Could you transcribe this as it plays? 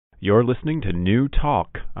You're listening to New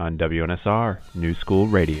Talk on WNSR New School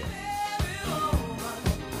Radio.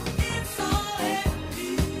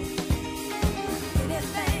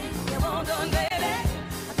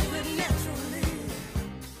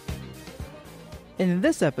 In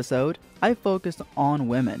this episode, I focused on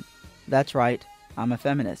women. That's right, I'm a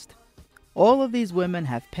feminist. All of these women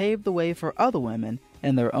have paved the way for other women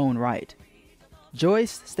in their own right.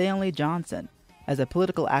 Joyce Stanley Johnson, as a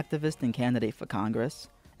political activist and candidate for Congress,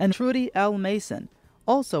 and Trudy L. Mason,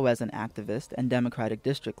 also as an activist and Democratic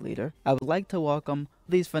district leader. I would like to welcome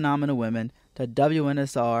these phenomenal women to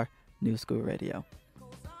WNSR New School Radio.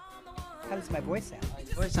 How does my voice sound?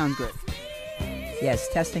 Voice sounds good. Yes,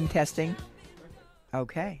 testing.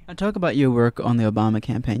 Okay. Now talk about your work on the Obama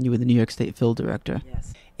campaign. You were the New York State Field Director.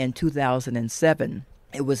 Yes. In 2007,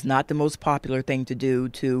 it was not the most popular thing to do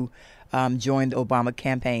to join the Obama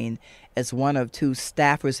campaign as one of two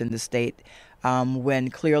staffers in the state, when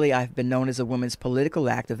clearly I've been known as a women's political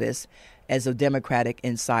activist, as a Democratic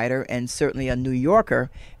insider, and certainly a New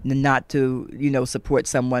Yorker, not to, support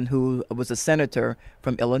someone who was a senator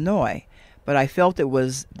from Illinois. But I felt it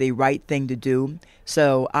was the right thing to do.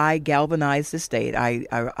 So I galvanized the state. I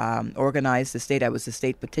organized the state. I was the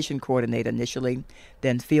state petition coordinator initially,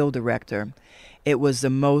 then field director. It was the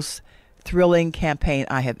most thrilling campaign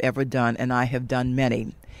I have ever done, and I have done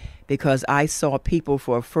many, because I saw people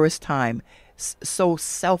for the first time so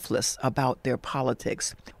selfless about their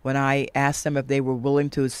politics. When I asked them if they were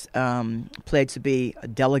willing to pledge to be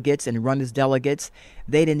delegates and run as delegates,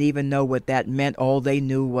 they didn't even know what that meant. All they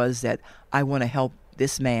knew was that I want to help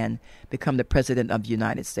this man become the president of the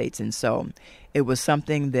United States. And so it was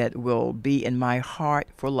something that will be in my heart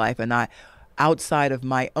for life. And outside of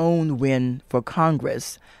my own win for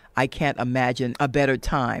Congress, I can't imagine a better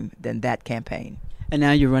time than that campaign. And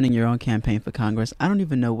now you're running your own campaign for Congress. I don't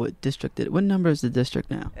even know what district it is. What number is the district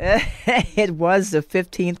now? It was the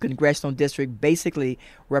 15th Congressional District, basically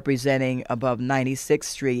representing above 96th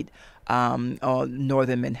Street, or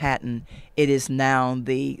northern Manhattan. It is now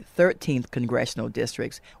the 13th Congressional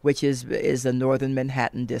District, which is the northern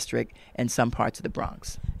Manhattan district and some parts of the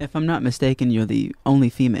Bronx. If I'm not mistaken, you're the only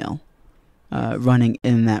female running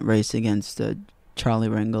in that race against Charlie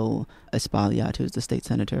Rangel Espaillat, who's the state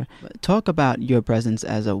senator. Talk about your presence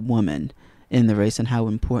as a woman in the race and how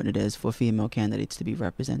important it is for female candidates to be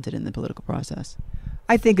represented in the political process.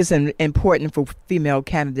 I think it's important for female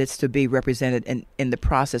candidates to be represented in the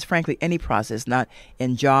process, frankly, any process, not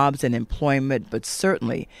in jobs and employment, but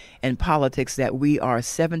certainly in politics, that we are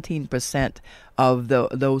 17% of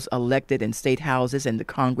those elected in state houses and the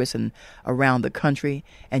Congress and around the country,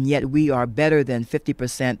 and yet we are better than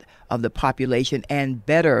 50% of the population and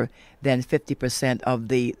better than 50% of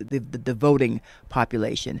the voting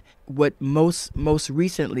population. What most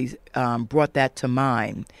recently brought that to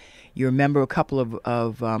mind, you remember a couple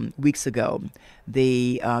of weeks ago,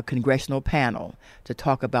 the Congressional panel to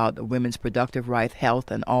talk about women's productive rights, health,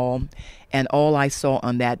 and all I saw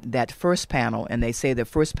on that first panel, and they say the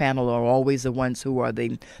first panel are always the ones who are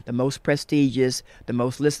the most prestigious, the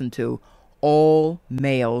most listened to, all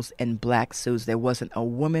males in black suits. There wasn't a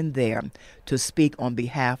woman there to speak on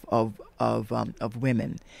behalf of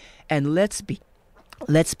women. And let's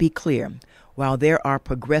be clear, while there are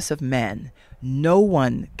progressive men, no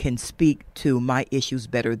one can speak to my issues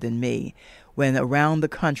better than me. When around the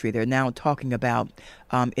country they're now talking about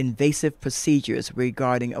invasive procedures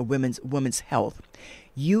regarding a women's health,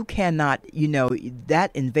 you cannot,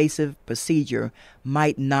 that invasive procedure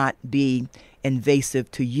might not be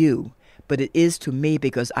invasive to you, but it is to me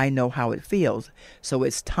because I know how it feels. So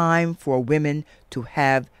it's time for women to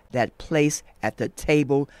have that place at the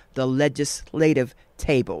table, the legislative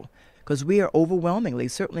table, because we are overwhelmingly,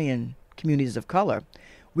 certainly in communities of color,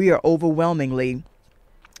 we are overwhelmingly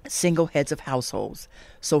single heads of households.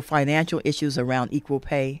 So financial issues around equal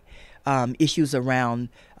pay, issues around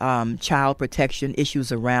child protection,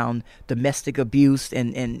 issues around domestic abuse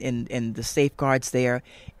and the safeguards there,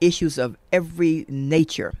 issues of every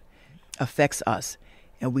nature affects us,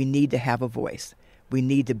 and we need to have a voice. We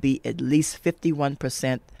need to be at least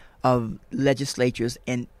 51% of legislatures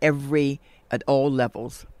at all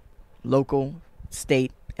levels, local,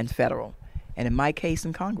 state, and federal, and in my case,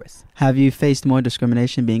 in Congress. Have you faced more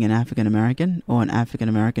discrimination being an African American or an African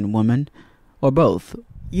American woman, or both?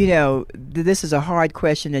 This is a hard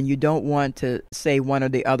question, and you don't want to say one or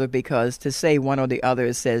the other, because to say one or the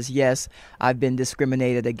other says, yes, I've been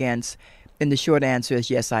discriminated against. And the short answer is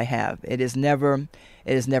yes, I have. It has never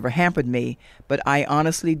hampered me, but I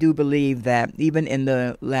honestly do believe that even in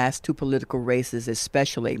the last two political races,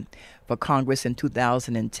 especially for Congress in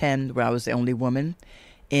 2010, where I was the only woman,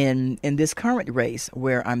 in this current race,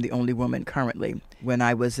 where I'm the only woman currently, when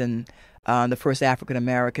I was in the first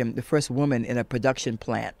African-American, the first woman in a production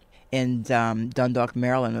plant in Dundalk,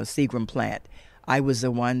 Maryland, a Seagram plant, I was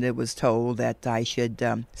the one that was told that I should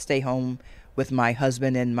stay home with my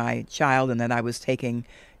husband and my child, and that I was taking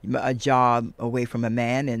a job away from a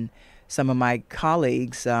man. And some of my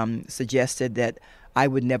colleagues suggested that I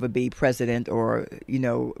would never be president or,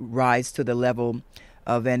 rise to the level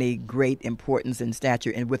of any great importance and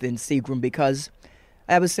stature within Seagram because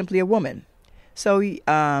I was simply a woman. So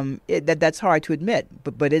that's hard to admit,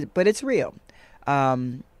 but it's real.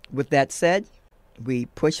 With that said, we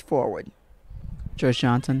push forward. Joyce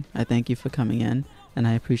Johnson, I thank you for coming in, and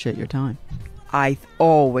I appreciate your time. I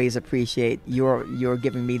always appreciate your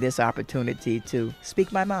giving me this opportunity to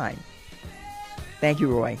speak my mind. Thank you,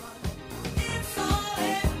 Roy.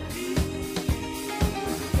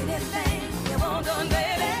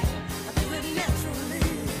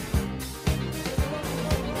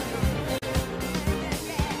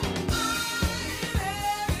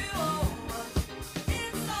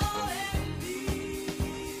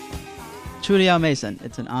 Trudy L. Mason,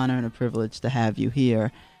 it's an honor and a privilege to have you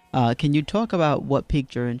here. Can you talk about what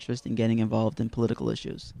piqued your interest in getting involved in political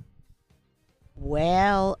issues?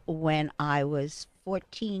 Well, when I was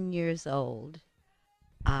 14 years old,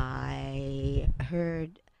 I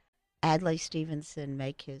heard Adlai Stevenson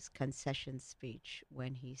make his concession speech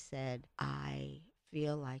when he said, "I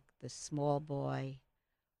feel like the small boy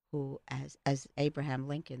who, as Abraham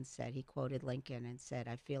Lincoln said, he quoted Lincoln and said,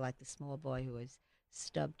 I feel like the small boy who has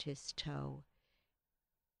stubbed his toe.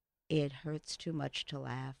 It hurts too much to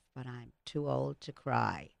laugh, but I'm too old to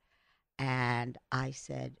cry." And I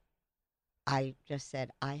just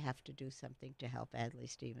said, I have to do something to help Adlai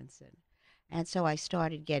Stevenson. And so I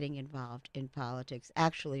started getting involved in politics.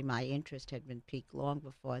 Actually, my interest had been piqued long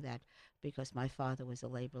before that because my father was a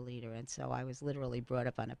labor leader, and so I was literally brought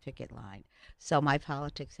up on a picket line. So my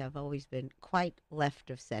politics have always been quite left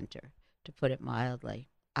of center, to put it mildly.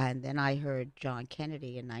 And then I heard John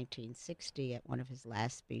Kennedy in 1960 at one of his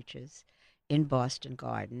last speeches in Boston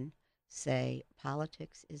Garden say,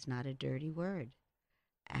 "Politics is not a dirty word."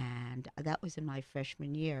 And that was in my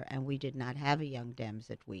freshman year, and we did not have a Young Dems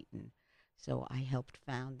at Wheaton. So I helped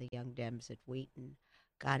found the Young Dems at Wheaton,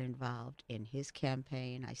 got involved in his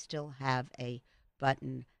campaign. I still have a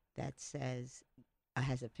button that says,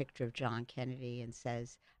 has a picture of John Kennedy and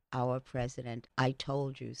says, "Our president, I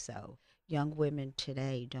told you so." Young women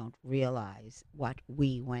today don't realize what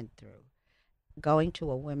we went through. Going to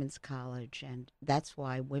a women's college, and that's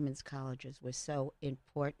why women's colleges were so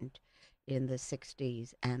important in the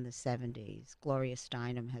 60s and the 70s. Gloria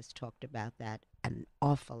Steinem has talked about that an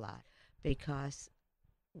awful lot because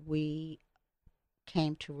we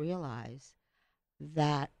came to realize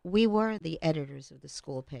that we were the editors of the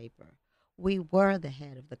school paper. We were the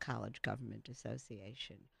head of the College Government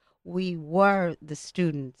Association. We were the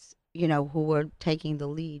students, who were taking the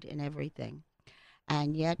lead in everything.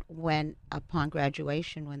 And yet when, upon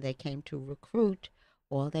graduation, when they came to recruit,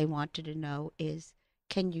 all they wanted to know is,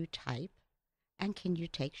 can you type? And can you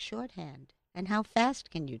take shorthand? And how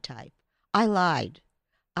fast can you type? I lied.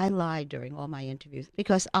 I lied during all my interviews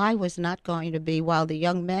because I was not going to be, while the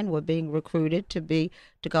young men were being recruited to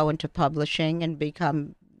go into publishing and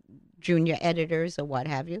become junior editors or what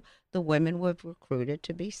have you, the women were recruited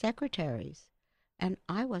to be secretaries. And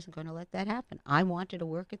I wasn't going to let that happen. I wanted to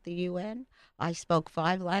work at the UN. I spoke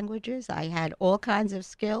 5 languages. I had all kinds of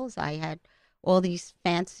skills. I had all these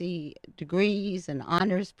fancy degrees and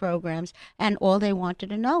honors programs. And all they wanted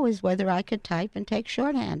to know is whether I could type and take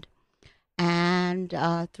shorthand. And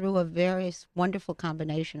through a various wonderful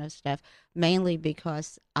combination of stuff, mainly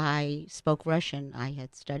because I spoke Russian, I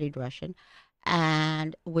had studied Russian,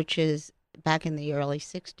 and which is, back in the early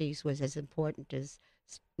 60s, was as important as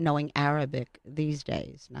knowing Arabic these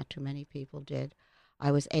days. Not too many people did.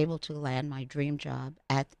 I was able to land my dream job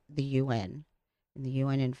at the UN, in the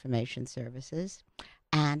UN Information Services.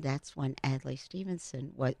 And that's when Adlai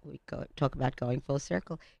Stevenson, talk about going full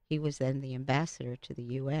circle, he was then the ambassador to the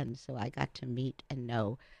UN. So I got to meet and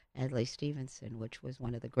know Adlai Stevenson, which was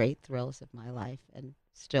one of the great thrills of my life and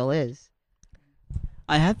still is.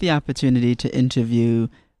 I had the opportunity to interview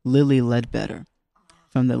Lilly Ledbetter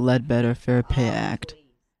from the Ledbetter Fair Pay Act.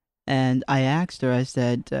 And I asked her, I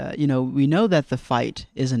said, we know that the fight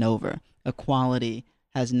isn't over. Equality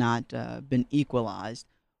has not been equalized.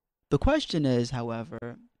 The question is,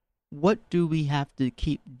 however, what do we have to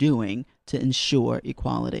keep doing to ensure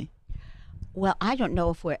equality? Well, I don't know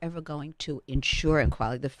if we're ever going to ensure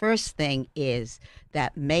equality. The first thing is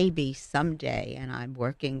that maybe someday, and I'm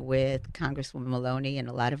working with Congresswoman Maloney and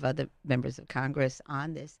a lot of other members of Congress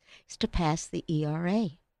on this, is to pass the ERA,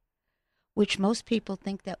 which most people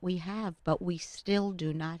think that we have, but we still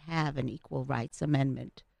do not have an equal rights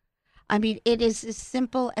amendment. I mean, it is as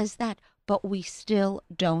simple as that, but we still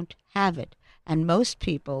don't have it. And most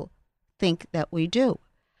people think that we do.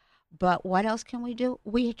 But what else can we do?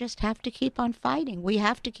 We just have to keep on fighting. We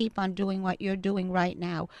have to keep on doing what you're doing right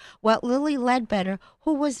now. Well, Lilly Ledbetter,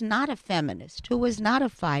 who was not a feminist, who was not a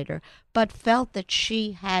fighter, but felt that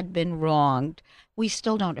she had been wronged. We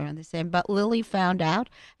still don't earn the same, but Lilly found out,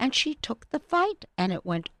 and she took the fight, and it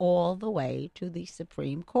went all the way to the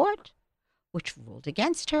Supreme Court, which ruled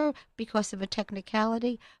against her because of a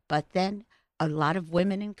technicality. But then a lot of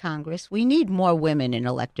women in Congress, we need more women in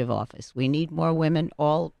elective office. We need more women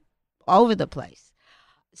all over the place,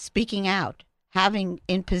 speaking out, having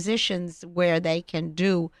in positions where they can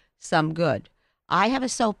do some good. I have a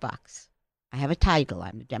soapbox. I have a title.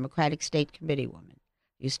 I'm a Democratic State Committee woman.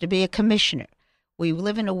 Used to be a commissioner. We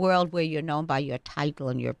live in a world where you're known by your title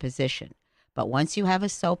and your position. But once you have a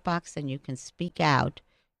soapbox and you can speak out,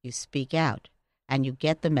 you speak out, and you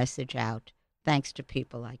get the message out, thanks to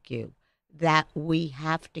people like you, that we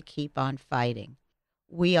have to keep on fighting.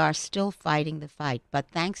 We are still fighting the fight, but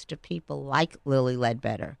thanks to people like Lilly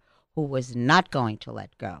Ledbetter, who was not going to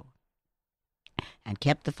let go and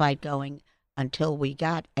kept the fight going until we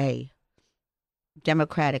got a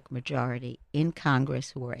Democratic majority in Congress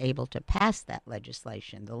who were able to pass that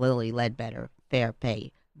legislation, the Lilly Ledbetter Fair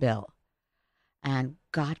Pay Bill. And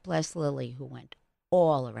God bless Lilly, who went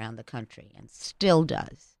all around the country and still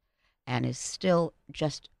does, and is still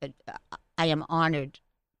just, I am honored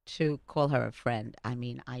to call her a friend. I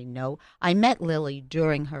mean, I met Lilly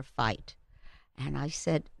during her fight, and I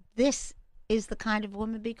said, this is the kind of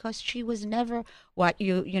woman, because she was never what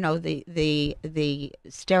the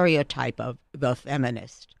stereotype of the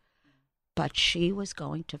feminist, but she was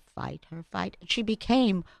going to fight her fight. She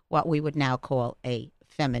became what we would now call a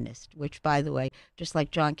feminist, which, by the way, just like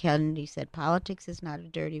John Kennedy said, politics is not a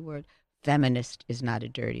dirty word, feminist is not a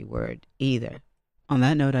dirty word either. On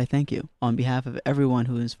that note, I thank you on behalf of everyone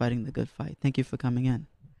who is fighting the good fight. Thank you for coming in.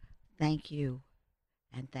 Thank you,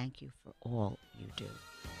 and thank you for all you do.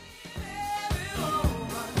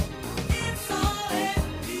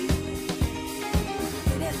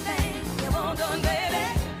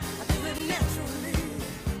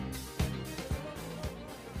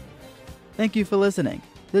 Thank you for listening.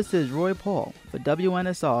 This is Roy Paul for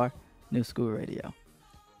WNSR New School Radio.